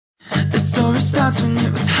story starts when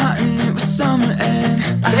it was hot and it was summer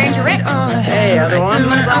and I Ranger Rick. Hey, everyone.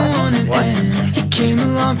 What? He came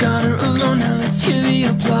along, got her alone, now let's hear the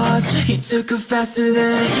applause. He took her faster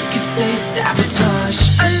than you could say sabotage.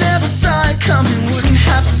 I never saw it coming, wouldn't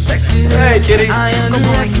have suspected it. Hey, kitties. I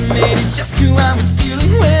underestimated just who I was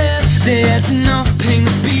dealing with. They had to know pain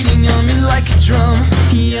was beating on me like a drum.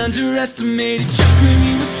 He underestimated just who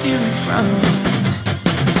he was stealing from.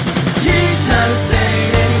 He's not a